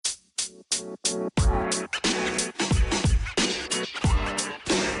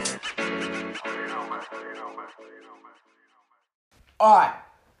Alright,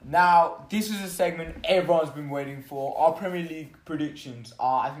 now this is a segment everyone's been waiting for. Our Premier League predictions.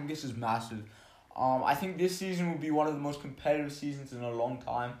 I think this is massive. I think this season will be one of the most competitive seasons in a long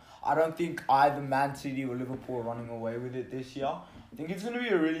time. I don't think either Man City or Liverpool are running away with it this year. I think it's going to be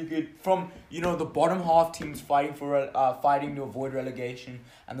a really good, from the bottom half teams fighting to avoid relegation,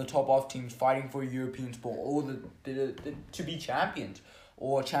 and the top half teams fighting for a European spot or the to be champions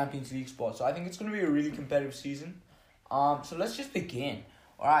or Champions League spot. So I think it's going to be a really competitive season. So let's just begin.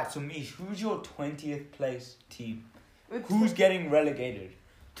 All right, so Mish, who's your 20th place team? Who's getting relegated?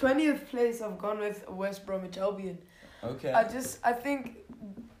 20th place, I've gone with West Bromwich Albion. Okay. I think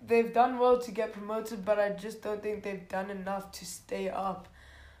they've done well to get promoted, but I just don't think they've done enough to stay up.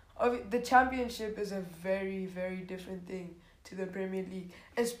 The Championship is a very, very different thing to the Premier League,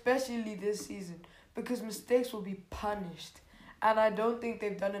 especially this season, because mistakes will be punished. And I don't think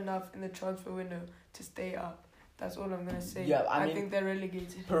they've done enough in the transfer window to stay up. That's all I'm going to say. Yeah, I think they're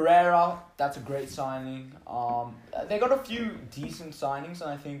relegated. Pereira, that's a great signing. They got a few decent signings,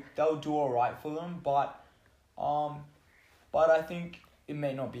 and I think they'll do all right for them. But I think it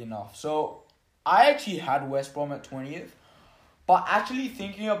may not be enough. So I actually had West Brom at 20th. But actually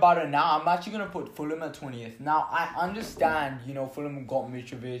thinking about it now, I'm actually going to put Fulham at 20th. Now, I understand, Fulham got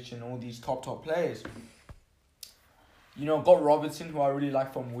Mitrovic and all these top players. Got Robertson, who I really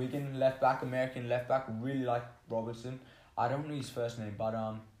like from Wigan, American left back, really like Robertson. I don't know his first name, but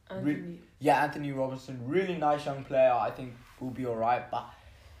Anthony Robertson, really nice young player. I think will be alright, but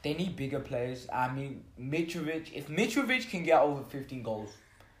they need bigger players. I mean, Mitrovic. If Mitrovic can get over 15 goals,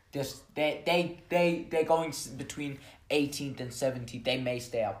 they're going between 18th and 17th. They may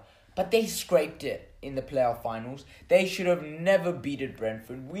stay up, but they scraped it in the playoff finals. They should have never beaten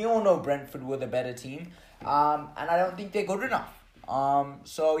Brentford. We all know Brentford were the better team. And I don't think they're good enough.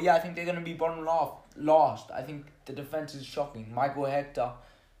 So yeah, I think they're gonna be bottom last. I think the defense is shocking. Michael Hector,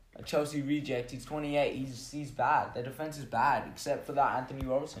 a Chelsea reject. He's 28. He's bad. Their defense is bad, except for that Anthony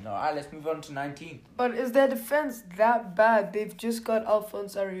Robertson. All right, let's move on to 19th. But is their defense that bad? They've just got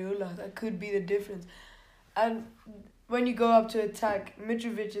Alphonse Areola. That could be the difference. And when you go up to attack,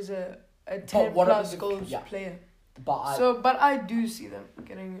 Mitrovic is a 10+ goals player. But I do see them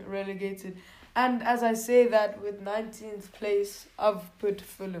getting relegated. And as I say that, with 19th place, I've put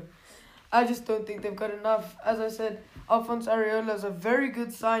Fulham. I just don't think they've got enough. As I said, Alphonse Areola is a very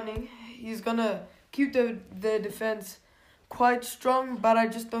good signing. He's going to keep the defense quite strong, but I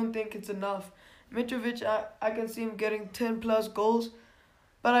just don't think it's enough. Mitrovic, I can see him getting 10+ goals,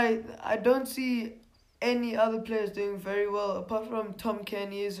 but I don't see any other players doing very well. Apart from Tom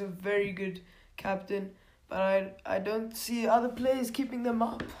Kenny, he is a very good captain, but I don't see other players keeping them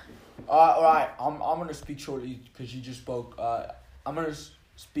up. Alright, I'm gonna speak shortly because you just spoke. I'm gonna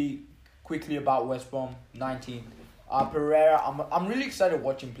speak quickly about West Brom 19th. Pereira, I'm really excited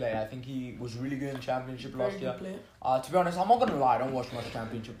watching him play. I think he was really good in Championship last year. To be honest, I'm not gonna lie, I don't watch much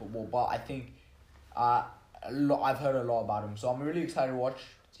Championship football, but I think I've heard a lot about him, so I'm really excited to watch.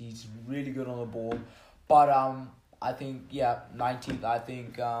 He's really good on the ball, but I think 19th. I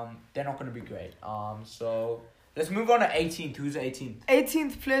think they're not gonna be great. So. Let's move on to 18th. Who's 18th?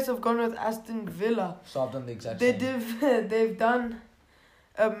 18th place, I've gone with Aston Villa. So I've done the exact same. They've done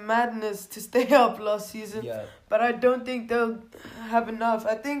a madness to stay up last season. Yeah. But I don't think they'll have enough.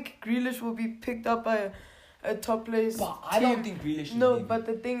 I think Grealish will be picked up by a top place But I don't think Grealish is No, leaving. but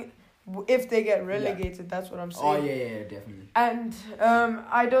the thing, if they get relegated, that's what I'm saying. Oh, yeah, definitely. And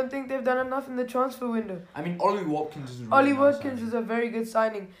I don't think they've done enough in the transfer window. I mean, Ollie Watkins is is a very good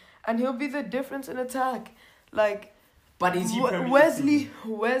signing. And he'll be the difference in attack. But is he Wesley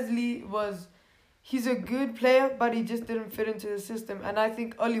he's a good player, but he just didn't fit into the system. And I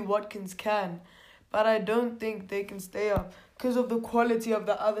think Ollie Watkins can, but I don't think they can stay up because of the quality of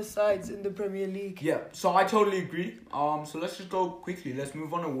the other sides in the Premier League. Yeah, so I totally agree. So let's just go quickly. Let's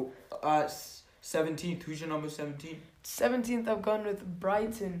move on to 17th. Who's your number 17? 17th, I've gone with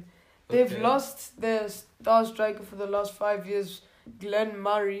Brighton. They've lost their star striker for the last 5 years, Glenn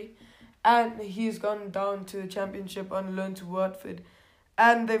Murray. And he's gone down to the Championship on loan to Watford.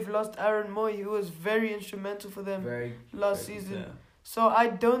 And they've lost Aaron Moy, who was very instrumental for them last season. Yeah. So I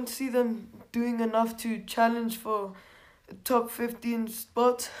don't see them doing enough to challenge for a top 15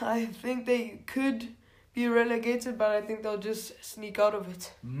 spot. I think they could be relegated, but I think they'll just sneak out of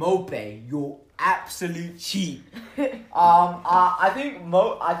it. Mope, you're absolute cheat. But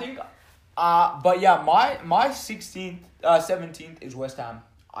yeah, my 16th, 17th is West Ham.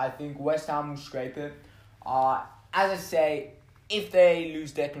 I think West Ham will scrape it. As I say, if they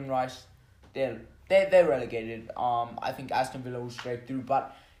lose Declan Rice, they're relegated. I think Aston Villa will straight through,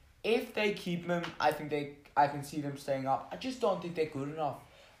 but if they keep him, I can see them staying up. I just don't think they're good enough.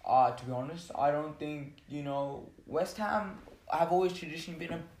 To be honest, I don't think West Ham have always traditionally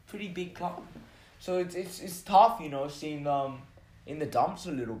been a pretty big club, so it's tough seeing them in the dumps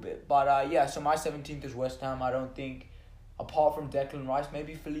a little bit. But so my 17th is West Ham. I don't think, apart from Declan Rice,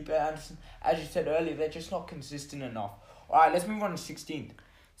 maybe Felipe Anderson, as you said earlier, they're just not consistent enough. All right, let's move on to 16th.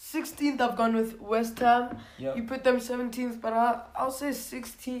 16th, I've gone with West Ham. Yep. You put them 17th, but I'll say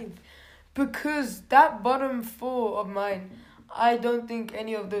 16th. Because that bottom four of mine, I don't think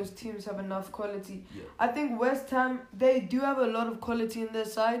any of those teams have enough quality. Yeah. I think West Ham, they do have a lot of quality in their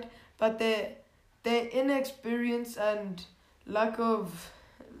side, but their inexperience and lack of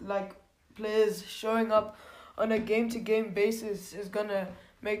players showing up on a game-to-game basis is going to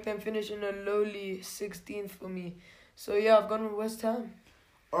make them finish in a lowly 16th for me. So yeah, I've gone with West Ham.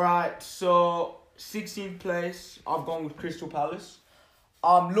 Alright, so 16th place, I've gone with Crystal Palace.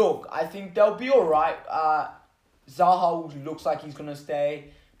 Look, I think they'll be alright. Zaha looks like he's gonna stay.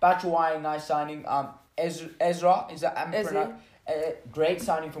 Batshuayi, nice signing. Ezra, is that great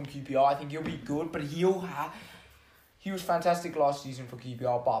signing from QPR. I think he'll be good, but he was fantastic last season for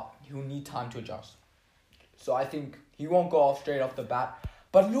QPR, but he'll need time to adjust. So I think he won't go off straight off the bat.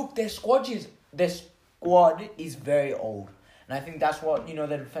 But look, their squad is very old. And I think that's what, their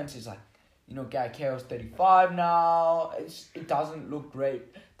defense is like. Gary Carroll's 35 now. It doesn't look great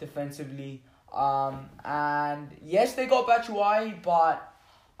defensively. And yes, they got Batshuayi, but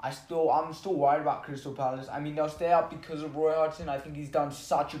I'm still worried about Crystal Palace. I mean, they'll stay up because of Roy Hodgson. I think he's done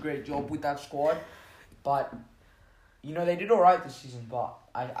such a great job with that squad. But, they did alright this season, but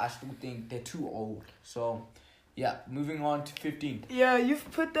I still think they're too old. So, yeah, moving on to 15th. Yeah, you've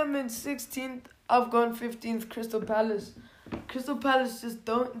put them in 16th. I've gone 15th, Crystal Palace. Crystal Palace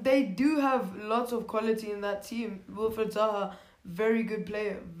they do have lots of quality in that team. Wilfred Zaha, very good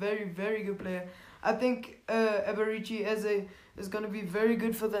player, very, very good player. I think Eberechi Eze is going to be very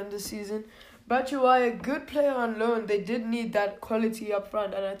good for them this season. Batshuayi, a good player on loan. They did need that quality up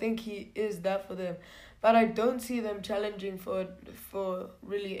front, and I think he is that for them. But I don't see them challenging for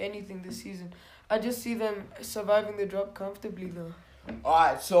really anything this season. I just see them surviving the drop comfortably, though.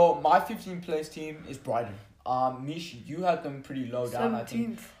 Alright, so my 15th place team is Brighton. Mish, you had them pretty low down, 17th. I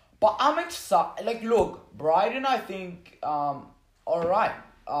think. But I'm excited. Look, Brighton, I think, alright.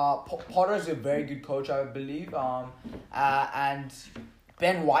 Potter's a very good coach, I believe. And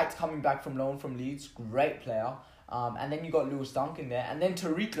Ben White's coming back from loan from Leeds, great player. And then you got Lewis Duncan there, and then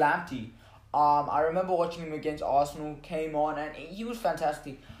Tariq Lamptey. I remember watching him against Arsenal, came on, and he was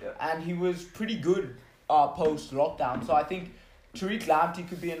fantastic. Yeah. And he was pretty good post lockdown. So I think Tariq Lamptey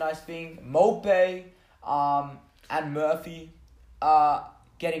could be a nice thing. Mopey, and Murphy,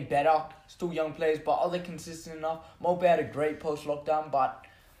 getting better. Still young players, but are they consistent enough? Mopey had a great post lockdown, but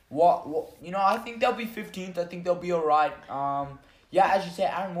I think they'll be 15th. I think they'll be alright. As you say,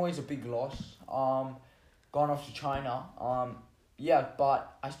 Aaron Moy is a big loss. Gone off to China.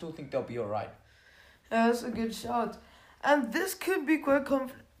 But I still think they'll be alright. Yeah, that's a good shout. And this could be quite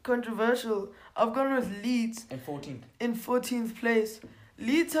controversial. I've gone with Leeds. In 14th place.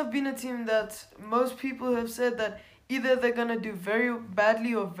 Leeds have been a team that most people have said that either they're going to do very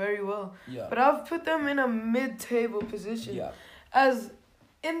badly or very well. Yeah. But I've put them in a mid-table position. Yeah. As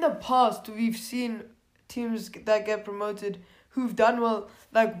in the past, we've seen teams that get promoted who've done well,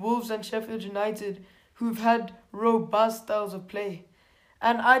 like Wolves and Sheffield United, who've had robust styles of play.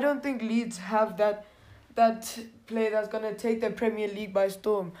 And I don't think Leeds have that play that's going to take the Premier League by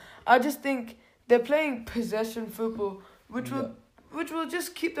storm. I just think they're playing possession football, which will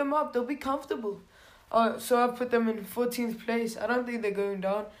just keep them up. They'll be comfortable. So I've put them in 14th place. I don't think they're going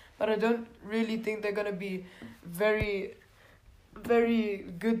down, but I don't really think they're going to be very, very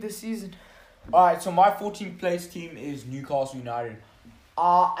good this season. Alright, so my 14th place team is Newcastle United.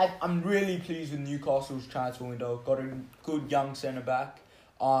 I'm really pleased with Newcastle's transfer window. Got a good young centre-back.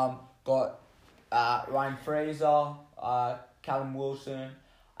 Got Ryan Fraser, Callum Wilson.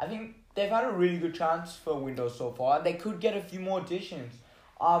 I think they've had a really good transfer window so far. They could get a few more additions.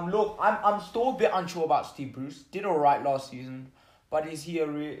 Look, I'm still a bit unsure about Steve Bruce. Did alright last season, but is he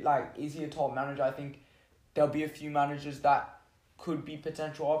a top manager? I think there'll be a few managers that could be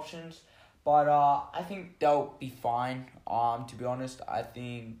potential options, but I think they'll be fine. To be honest, I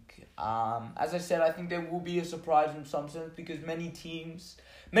think as I said, I think there will be a surprise in some sense because many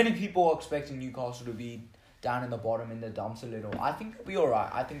people are expecting Newcastle to be down in the bottom in the dumps a little. I think they'll be alright.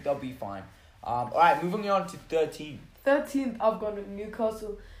 I think they'll be fine. Alright, moving on to 13th. 13th, I've gone with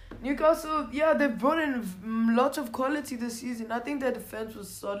Newcastle. Newcastle, yeah, they've brought in lots of quality this season. I think their defense was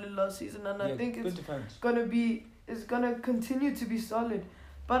solid last season, and I think it's gonna continue to be solid.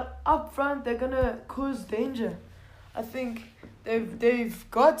 But up front, they're gonna cause danger. I think they've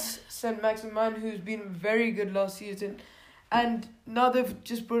got Saint-Maximin, who's been very good last season, and now they've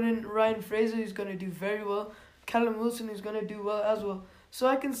just brought in Ryan Fraser, who's gonna do very well. Callum Wilson, who's gonna do well as well. So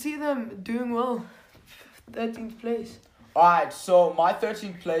I can see them doing well. 13th place. Alright, so my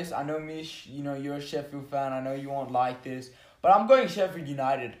 13th place, I know, Mish, you're a Sheffield fan, I know you won't like this, but I'm going Sheffield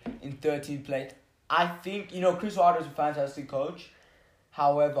United in 13th place. I think, Chris Wilder's a fantastic coach.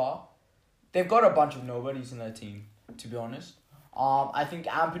 However, they've got a bunch of nobodies in their team, to be honest. I think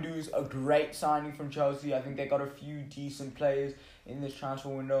Ampadu a great signing from Chelsea. I think they got a few decent players in this transfer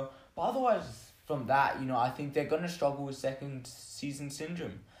window. But otherwise, from that, I think they're going to struggle with second season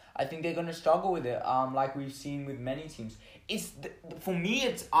syndrome. I think they're going to struggle with it, like we've seen with many teams. For me,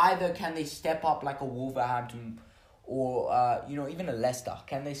 it's either can they step up like a Wolverhampton or, even a Leicester.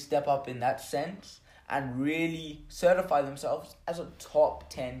 Can they step up in that sense and really certify themselves as a top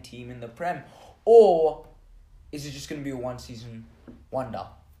 10 team in the Prem? Or is it just going to be a one-season wonder?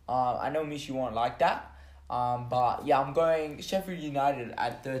 I know, Mish, you won't like that. But, yeah, I'm going Sheffield United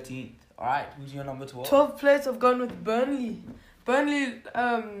at 13th. All right, who's your number 12? 12th place, I've gone with Burnley. Burnley,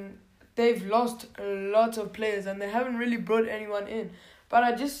 they've lost a lot of players and they haven't really brought anyone in. But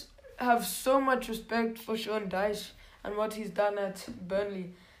I just have so much respect for Sean Dyche and what he's done at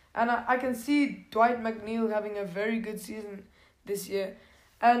Burnley. And I can see Dwight McNeil having a very good season this year.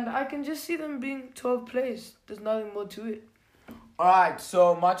 And I can just see them being 12th place. There's nothing more to it. Alright,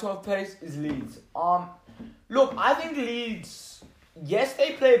 so my 12th place is Leeds. Look, I think Leeds, yes,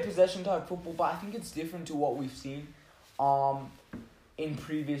 they play possession type football, but I think it's different to what we've seen in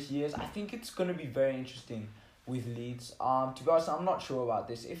previous years. I think it's going to be very interesting with Leeds. To be honest, I'm not sure about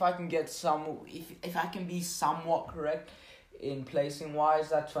this. If I can get if I can be somewhat correct in placing wise,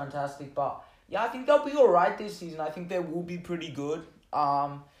 that's fantastic. But yeah, I think they'll be alright this season. I think they will be pretty good.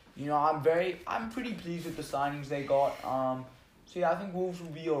 I'm pretty pleased with the signings they got. So yeah, I think Wolves will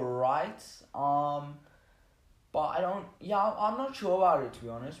be alright. But I'm not sure about it, to be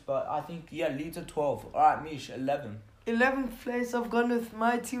honest. But I think, Leeds are 12. Alright, Mish, 11. 11th place, I've gone with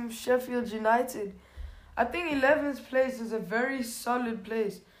my team, Sheffield United. I think 11th place is a very solid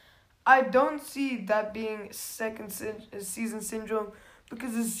place. I don't see that being second season syndrome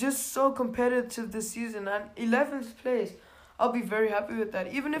because it's just so competitive this season. And 11th place, I'll be very happy with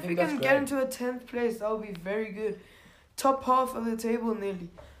that. Even if we can get into a 10th place, that will be very good. Top half of the table nearly.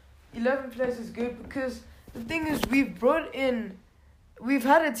 11th place is good because the thing is we've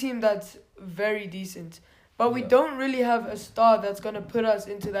had a team that's very decent. But we don't really have a star that's going to put us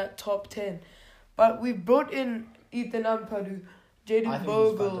into that top 10. But we've brought in Ethan Ampadu, Jayden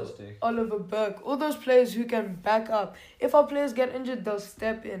Bogle, Oliver Burke, all those players who can back up. If our players get injured, they'll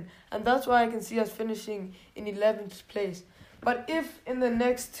step in. And that's why I can see us finishing in 11th place. But if in the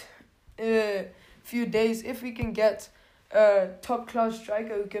next few days, if we can get a top-class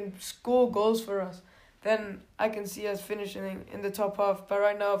striker who can score goals for us, then I can see us finishing in the top half. But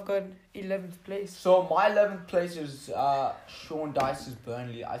right now I've got 11th place. So my 11th place is Sean Dyche's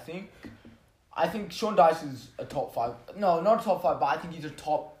Burnley. I think Sean Dyche is a top 5. No, not a top 5, but I think he's a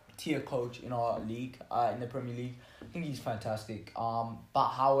top tier coach in our league, in the Premier League. I think he's fantastic. But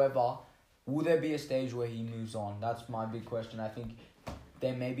however, will there be a stage where he moves on? That's my big question. I think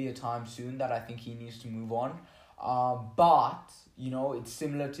there may be a time soon that I think he needs to move on. But it's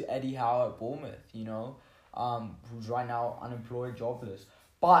similar to Eddie Howe at Bournemouth, who's right now unemployed, jobless.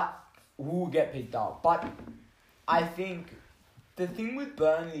 But who will get picked up? But I think the thing with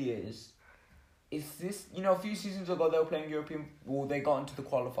Burnley is this, a few seasons ago they were playing European, they got into the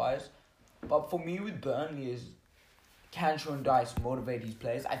qualifiers. But for me with Burnley is, can Sean Dyche motivate his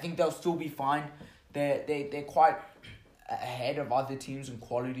players? I think they'll still be fine. They're quite ahead of other teams in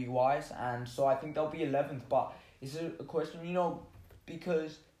quality-wise. And so I think they'll be 11th. But it's a question,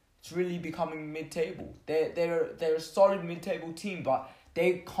 because it's really becoming mid-table. They're a solid mid-table team, but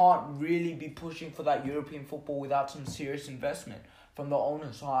they can't really be pushing for that European football without some serious investment from the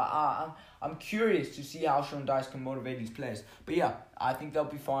owners. So I'm curious to see how Sean Dyche can motivate these players. But yeah, I think they'll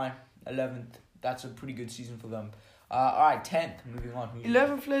be fine. 11th, that's a pretty good season for them. Alright, 10th, moving on.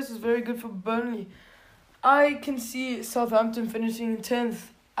 11th place is very good for Burnley. I can see Southampton finishing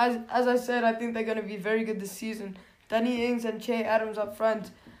 10th. As I said, I think they're going to be very good this season. Danny Ings and Che Adams up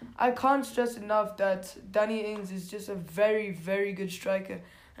front. I can't stress enough that Danny Ings is just a very, very good striker.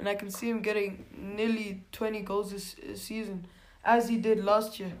 And I can see him getting nearly 20 goals this season, as he did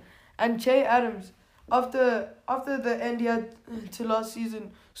last year. And Che Adams, After the end he had to last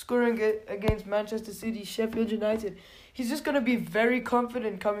season, scoring against Manchester City, Sheffield United, he's just going to be very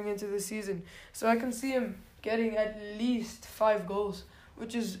confident coming into the season. So I can see him getting at least 5 goals,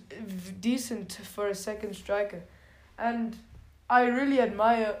 which is decent for a second striker. And I really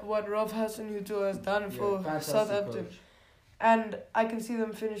admire what Rolf Hasenhüttl has done for Southampton. Coach. And I can see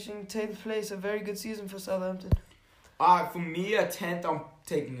them finishing 10th place, a very good season for Southampton. For me, at 10th, I'm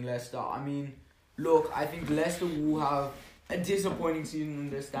taking Leicester. I mean, look, I think Leicester will have a disappointing season in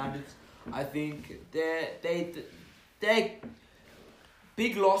their standards. I think they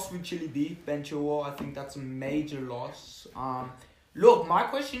big loss with Chile B, Ben Chilwell. I think that's a major loss. Look, my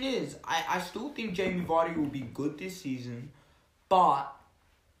question is, I still think Jamie Vardy will be good this season, but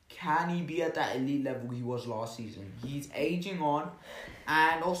can he be at that elite level he was last season? He's aging on,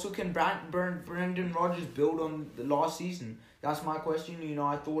 and also can Brendan Rodgers build on the last season? That's my question. You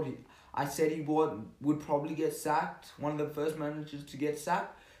know, I said he would probably get sacked, one of the first managers to get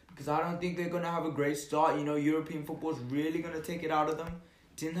sacked, because I don't think they're going to have a great start. You know, European football's really going to take it out of them.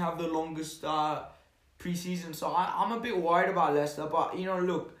 Didn't have the longest preseason, so I'm a bit worried about Leicester. But, you know,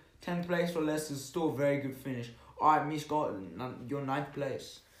 look, 10th place for Leicester is still a very good finish. All right, Mish, your 9th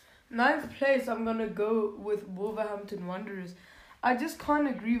place. 9th place, I'm going to go with Wolverhampton Wanderers. I just can't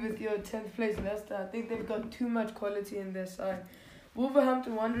agree with your 10th place Leicester. I think they've got too much quality in their side.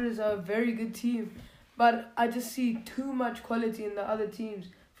 Wolverhampton Wanderers are a very good team, but I just see too much quality in the other teams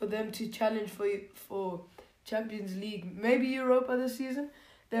for them to challenge for Champions League. Maybe Europa this season.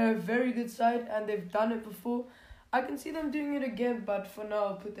 They're a very good side and they've done it before. I can see them doing it again, but for now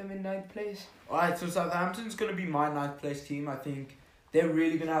I'll put them in 9th place. Alright, so Southampton's going to be my 9th place team. I think they're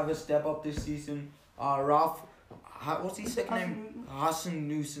really going to have a step up this season. Ralph, what's his second name?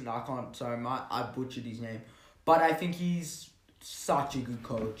 Hasenhüttl. I butchered his name. But I think he's such a good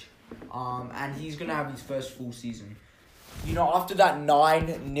coach. And he's going to have his first full season. You know, after that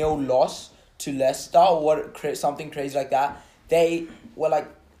 9-0 loss to Leicester, or something crazy like that, they were like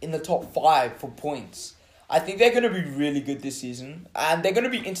in the top 5 for points. I think they're going to be really good this season, and they're going to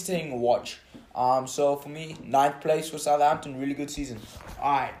be entertaining to watch. So for me, 9th place for Southampton, really good season.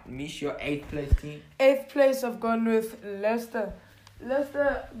 Alright, Mish, your 8th place team. 8th place, I've gone with Leicester.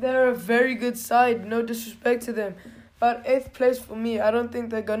 Leicester, they're a very good side, no disrespect to them. But 8th place for me, I don't think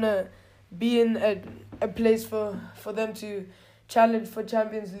they're going to be in a place for them to challenge for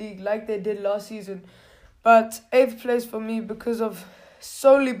Champions League like they did last season. But 8th place for me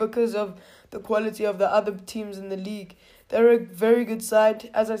solely because of the quality of the other teams in the league. They're a very good side.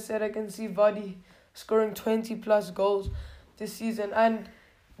 As I said, I can see Vardy scoring 20 plus goals this season. And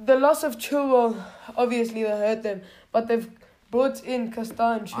the loss of Chilwell, obviously they hurt them, but they've brought in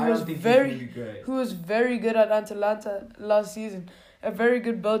Castange, who was very good at Atalanta last season. A very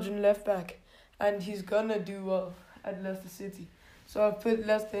good Belgian left back, and he's gonna do well at Leicester City. So I've put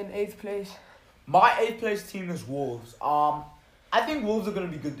Leicester in 8th place. My 8th place team is Wolves. I think Wolves are gonna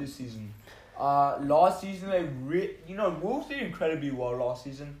be good this season. Last season Wolves did incredibly well last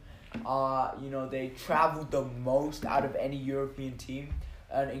season. They traveled the most out of any European team,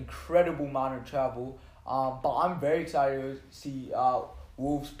 an incredible amount of travel. But I'm very excited to see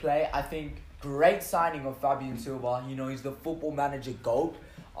Wolves play. I think great signing of Fabian Silva. You know, he's the Football Manager GOAT.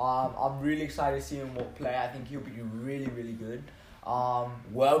 I'm really excited to see him play. I think he'll be really, really good.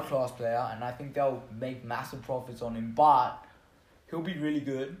 World-class player, and I think they'll make massive profits on him. But he'll be really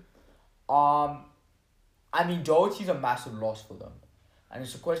good. Doherty's a massive loss for them. And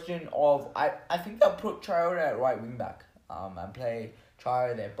it's a question of, I think they'll put Traore at right wing back and play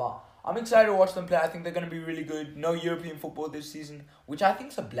Traore there. But I'm excited to watch them play. I think they're going to be really good. No European football this season, which I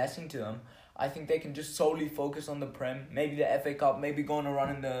think is a blessing to them. I think they can just solely focus on the Prem, maybe the FA Cup, maybe go on a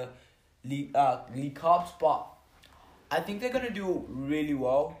run in the League Cups. But I think they're going to do really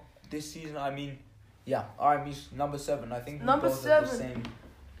well this season. Alright, number 7. I think number both 7. are the same.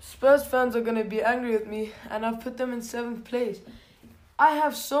 Spurs fans are going to be angry with me, and I've put them in 7th place. I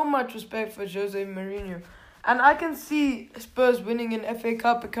have so much respect for Jose Mourinho, and I can see Spurs winning an FA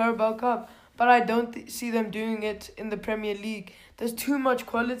Cup, a Carabao Cup, but I don't see them doing it in the Premier League. There's too much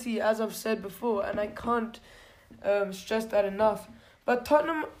quality, as I've said before, and I can't stress that enough. But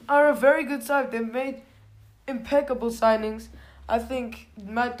Tottenham are a very good side. They've made impeccable signings. I think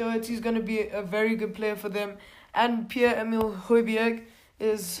Matt Doherty is going to be a very good player for them, and Pierre-Emile Højbjerg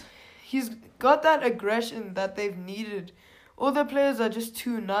he's got that aggression that they've needed. All their players are just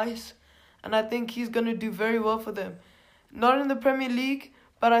too nice, and I think he's going to do very well for them. Not in the Premier League,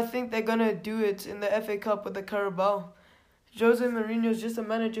 but I think they're going to do it in the FA Cup with the Carabao. Jose Mourinho is just a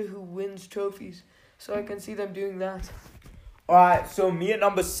manager who wins trophies, so I can see them doing that. Alright, so me at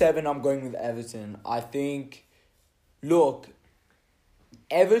number 7, I'm going with Everton. I think, look,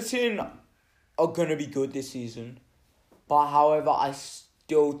 Everton are going to be good this season. But however, I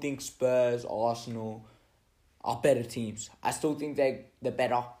still think Spurs, Arsenal are better teams. I still think they're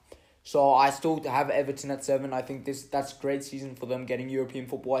better. So I still have Everton at 7. I think that's a great season for them getting European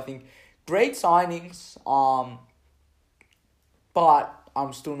football. I think great signings. But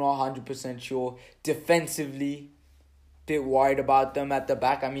I'm still not 100% sure. Defensively, bit worried about them at the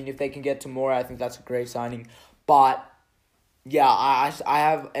back. I mean, if they can get Tomori, I think that's a great signing. But yeah, I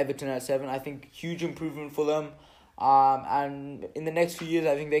have Everton at 7. I think huge improvement for them. And in the next few years,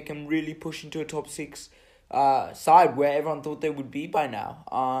 I think they can really push into a top 6 side where everyone thought they would be by now.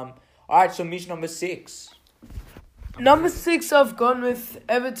 Alright, so Mish, number 6. Number 6, I've gone with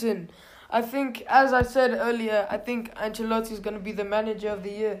Everton. I think, as I said earlier, I think Ancelotti is going to be the manager of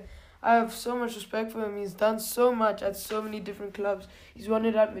the year. I have so much respect for him. He's done so much at so many different clubs. He's won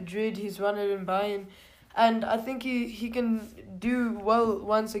it at Madrid. He's won it in Bayern. And I think he can do well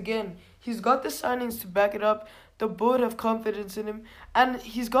once again. He's got the signings to back it up. The board have confidence in him. And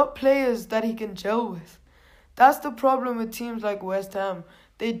he's got players that he can gel with. That's the problem with teams like West Ham.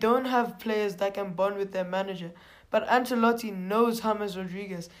 They don't have players that can bond with their manager. But Ancelotti knows James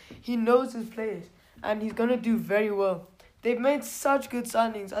Rodriguez. He knows his players. And he's going to do very well. They've made such good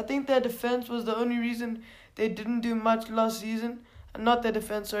signings. I think their defense was the only reason they didn't do much last season. Not their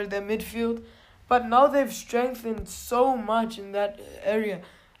defense, sorry, their midfield. But now they've strengthened so much in that area.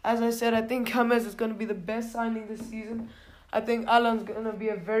 As I said, I think James is going to be the best signing this season. I think Alan's going to be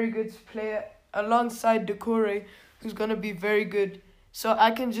a very good player alongside Decore, who's going to be very good. So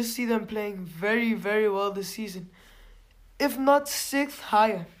I can just see them playing very, very well this season. If not 6th,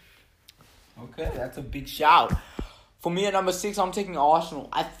 higher. Okay, that's a big shout. For me at number 6, I'm taking Arsenal.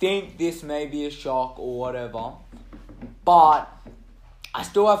 I think this may be a shock or whatever. But I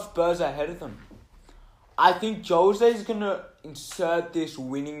still have Spurs ahead of them. I think Jose is going to insert this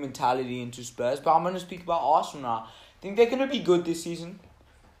winning mentality into Spurs. But I'm going to speak about Arsenal now. I think they're going to be good this season.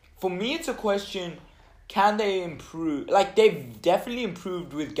 For me, it's a question, can they improve? Like, they've definitely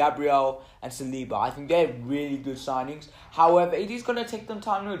improved with Gabriel and Saliba. I think they're really good signings. However, it is going to take them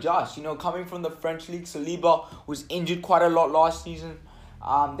time to adjust. You know, coming from the French league, Saliba was injured quite a lot last season.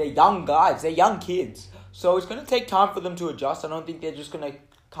 They're young guys. They're young kids. So it's going to take time for them to adjust. I don't think they're just going to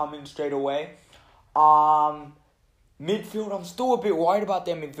come in straight away. Midfield, I'm still a bit worried about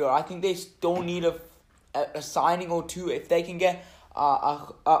their midfield. I think they still need a signing or two. If they can get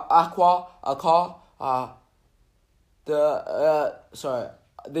the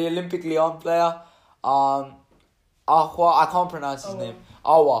Olympic Lyon player, I can't pronounce his name,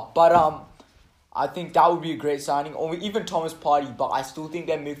 Awa, but I think that would be a great signing, or even Thomas Partey. But I still think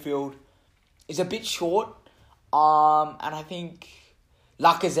their midfield is a bit short, and I think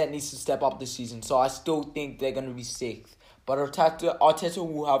Lacazette needs to step up this season. So I still think they're going to be 6th, but Arteta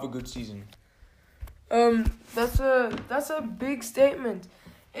will have a good season. That's a big statement.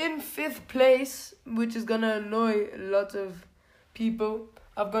 In 5th place, which is gonna annoy a lot of people,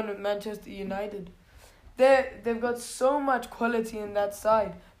 I've gone with Manchester United. They've got so much quality in that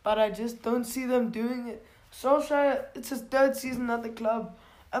side, but I just don't see them doing it. Solskjaer, it's his 3rd season at the club.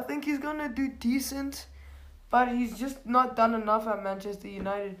 I think he's gonna do decent, but he's just not done enough at Manchester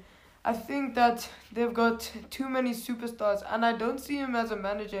United. I think that they've got too many superstars, and I don't see him as a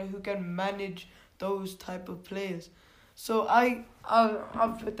manager who can manage those type of players. So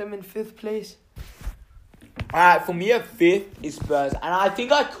I'll put them in 5th place. Alright, for me at 5th is Spurs. And I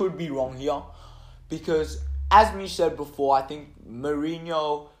think I could be wrong here. Because, as me said before, I think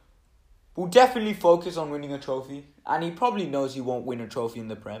Mourinho will definitely focus on winning a trophy. And he probably knows he won't win a trophy in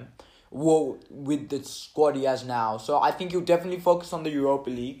the Prem. Well, with the squad he has now. So I think he'll definitely focus on the Europa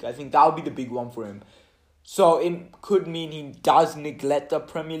League. I think that would be the big one for him. So it could mean he does neglect the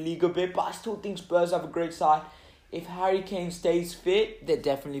Premier League a bit. But I still think Spurs have a great side. If Harry Kane stays fit, they're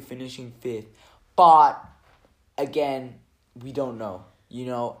definitely finishing 5th. But, again, we don't know. You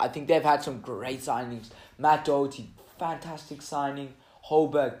know, I think they've had some great signings. Matt Doherty, fantastic signing.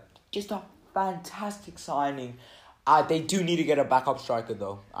 Holberg, just a fantastic signing. They do need to get a backup striker,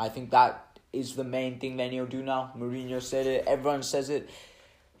 though. I think that is the main thing they need to do now. Mourinho said it. Everyone says it.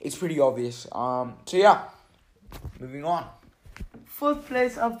 It's pretty obvious. So, yeah. Moving on. 4th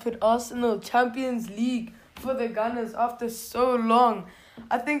place, I've put Arsenal. Champions League for the Gunners after so long.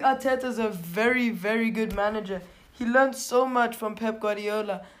 I think Arteta's a very, very good manager. He learned so much from Pep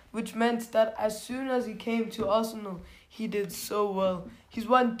Guardiola, which meant that as soon as he came to Arsenal, he did so well. He's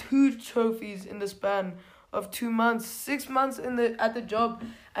won 2 trophies in the span of 2 months, 6 months at the job,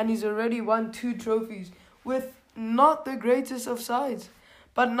 and he's already won 2 trophies with not the greatest of sides.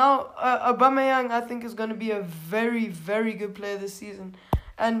 But now, Aubameyang, I think, is going to be a very, very good player this season.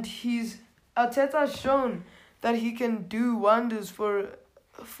 And Arteta's shown that he can do wonders for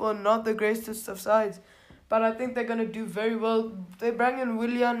not the greatest of sides. But I think they're going to do very well. They bring in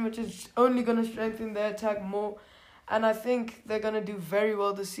Willian, which is only going to strengthen their attack more. And I think they're going to do very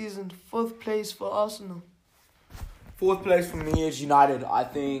well this season. 4th place for Arsenal. 4th place for me is United. I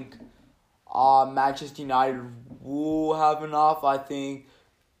think Manchester United will have enough. I think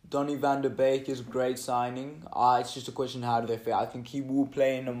Donny van de Beek is a great signing. It's just a question, how do they fit? I think he will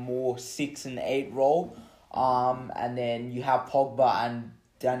play in a more 6 and 8 role. And then you have Pogba and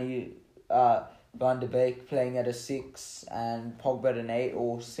Danny van de Beek playing at a 6 and Pogba at an 8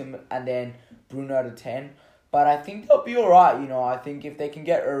 and then Bruno at a 10. But I think they'll be alright, I think if they can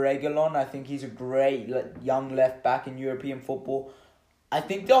get Reguilon, I think he's a great young left back in European football. I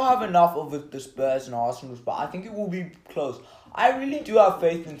think they'll have enough of the Spurs and Arsenal, but I think it will be close. I really do have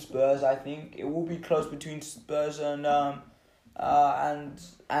faith in Spurs. I think it will be close between Spurs and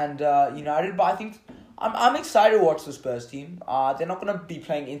United. But I think I'm excited to watch the Spurs team. They're not going to be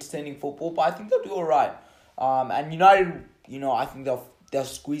playing entertaining football, but I think they'll do all right. And United, I think they'll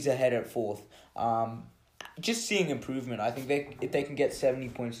squeeze ahead at 4th. Just seeing improvement. I think if they can get 70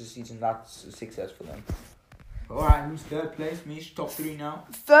 points this season, that's a success for them. Alright, who's 3rd place? Mish, top 3 now.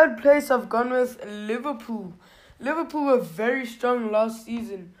 3rd place, I've gone with Liverpool. Liverpool were very strong last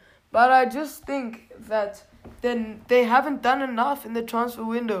season, but I just think that they haven't done enough in the transfer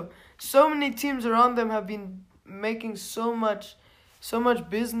window. So many teams around them have been making so much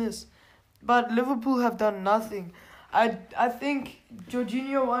business, but Liverpool have done nothing. I think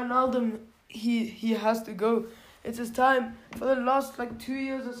Jorginho Wijnaldum, he has to go. It's his time. For the last 2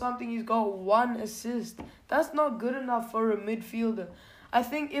 years or something, he's got 1 assist. That's not good enough for a midfielder. I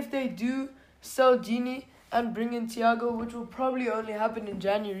think if they do sell Gini and bring in Thiago, which will probably only happen in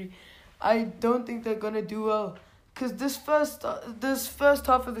January, I don't think they're going to do well. Because this first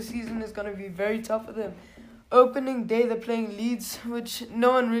half of the season is going to be very tough for them. Opening day, they're playing Leeds, which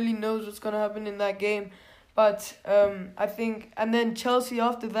no one really knows what's going to happen in that game. But I think, and then Chelsea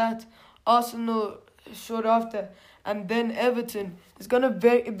after that, Arsenal short after, and then Everton. It's going to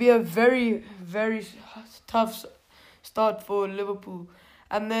be a very, very tough start for Liverpool.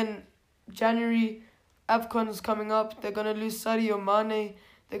 And then January, AFCON is coming up. They're going to lose Sadio Mane.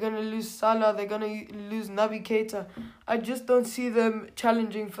 They're going to lose Salah. They're going to lose Naby Keita. I just don't see them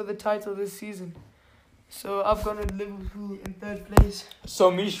challenging for the title this season. So I've gone with Liverpool in 3rd place. So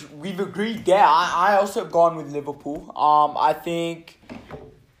Mish, we've agreed there. I also have gone with Liverpool. I think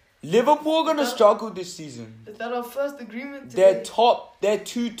Liverpool are going to struggle this season. Is that our first agreement today?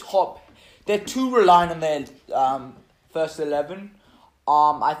 They're too reliant on their first 11.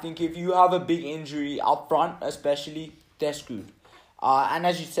 I think if you have a big injury up front, especially, they're screwed. And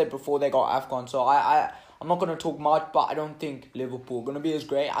as you said before, they got AFCON. So I'm not going to talk much, but I don't think Liverpool are going to be as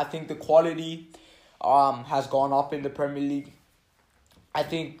great. I think the quality has gone up in the Premier League. I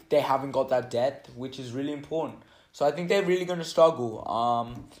think they haven't got that depth, which is really important. So I think they're really going to struggle.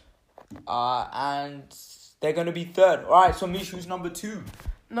 And they're going to be 3rd. All right, so Mish, who's number 2?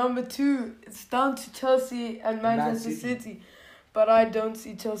 Number 2, it's down to Chelsea and Manchester City. But I don't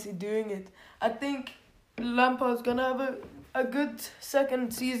see Chelsea doing it. I think Lampard's going to have a good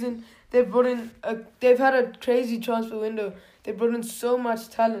second season. They've had a crazy transfer window. They brought in so much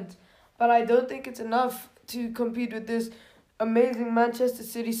talent. But I don't think it's enough to compete with this amazing Manchester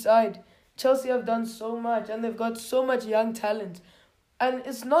City side. Chelsea have done so much and they've got so much young talent. And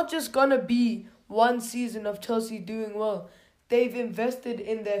it's not just going to be one season of Chelsea doing well. They've invested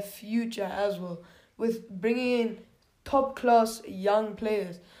in their future as well with bringing in top-class young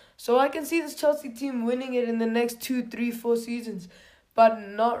players. So I can see this Chelsea team winning it in the next 2, 3, 4 seasons. But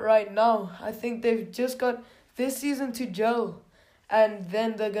not right now. I think they've just got this season to gel. And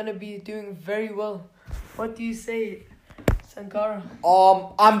then they're going to be doing very well. What do you say, Sankara?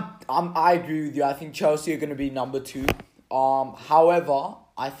 I agree with you. I think Chelsea are going to be number 2. However,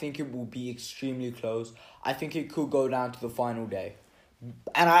 I think it will be extremely close. I think it could go down to the final day.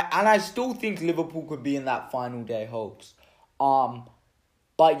 And I still think Liverpool could be in that final day hopes.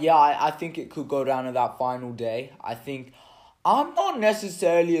 But yeah, I think it could go down to that final day. I think I'm not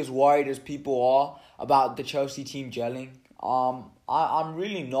necessarily as worried as people are about the Chelsea team gelling. I'm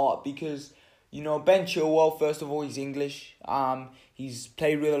really not because, Ben Chilwell, first of all, he's English. He's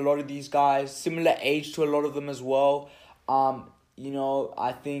played with a lot of these guys, similar age to a lot of them as well.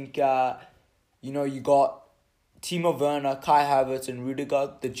 I think, you got Timo Werner, Kai Havertz and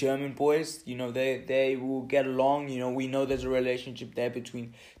Rudiger, the German boys. They will get along. We know there's a relationship there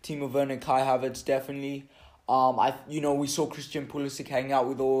between Timo Werner and Kai Havertz, definitely. We saw Christian Pulisic hang out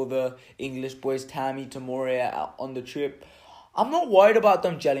with all the English boys, Tammy, Tomori on the trip. I'm not worried about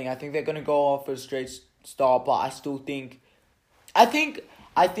them gelling. I think they're gonna go off a straight start, but I still think, I think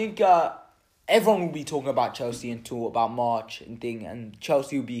everyone will be talking about Chelsea until about March and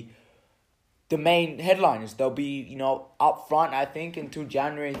Chelsea will be the main headliners. They'll be, up front, I think, until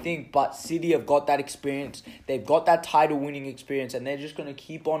January, I think. But City have got that experience. They've got that title-winning experience, and they're just going to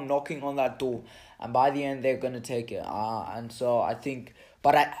keep on knocking on that door. And by the end, they're going to take it. And so I think...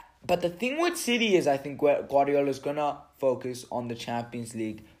 But the thing with City is I think Guardiola's going to focus on the Champions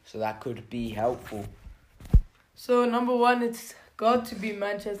League. So that could be helpful. So, number one, it's got to be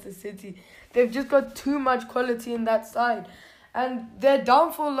Manchester City. They've just got too much quality in that side. And their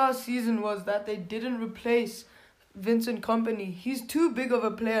downfall last season was that they didn't replace Vincent Kompany. He's too big of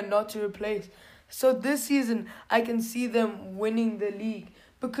a player not to replace. So this season, I can see them winning the league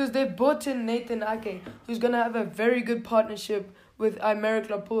because they brought in Nathan Ake, who's going to have a very good partnership with Aymeric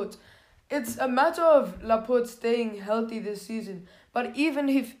Laporte. It's a matter of Laporte staying healthy this season. But even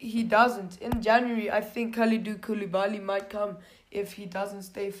if he doesn't, in January, I think Kalidou Koulibaly might come if he doesn't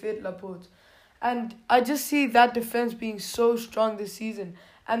stay fit, Laporte. And I just see that defense being so strong this season.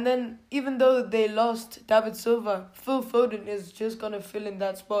 And then, even though they lost David Silva, Phil Foden is just going to fill in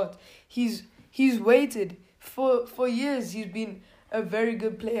that spot. He's waited. For years, he's been a very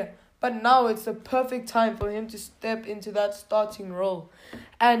good player. But now it's the perfect time for him to step into that starting role.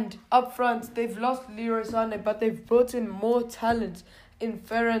 And up front, they've lost Leroy Sané, but they've brought in more talent in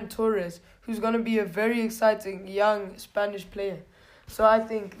Ferran Torres, who's going to be a very exciting young Spanish player. So I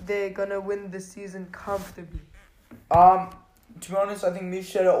think they're going to win this season comfortably. To be honest, I think we've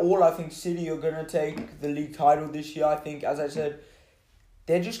said it all. I think City are going to take the league title this year. I think, as I said,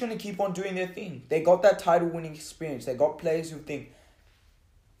 they're just going to keep on doing their thing. They got that title-winning experience. They got players who think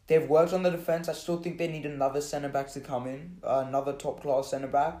they've worked on the defense. I still think they need another centre-back to come in, another top-class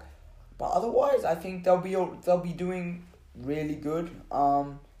centre-back. But otherwise, I think they'll be doing really good.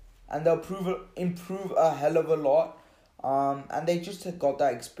 And they'll improve a hell of a lot. And they just have got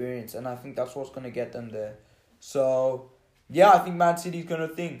that experience, and I think that's what's going to get them there. So, yeah, I think Man City's going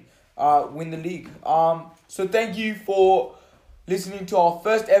to win the league. So thank you for listening to our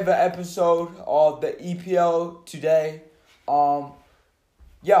first ever episode of the EPL today. There'll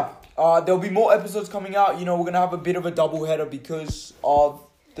be more episodes coming out. We're going to have a bit of a double header because of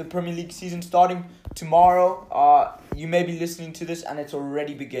the Premier League season starting tomorrow. You may be listening to this and it's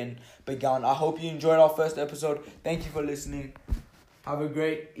already begun. I hope you enjoyed our first episode. Thank you for listening. Have a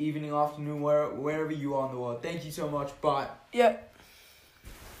great evening, afternoon, wherever you are in the world. Thank you so much. Bye. Yeah.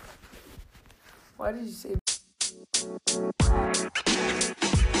 Why did you say...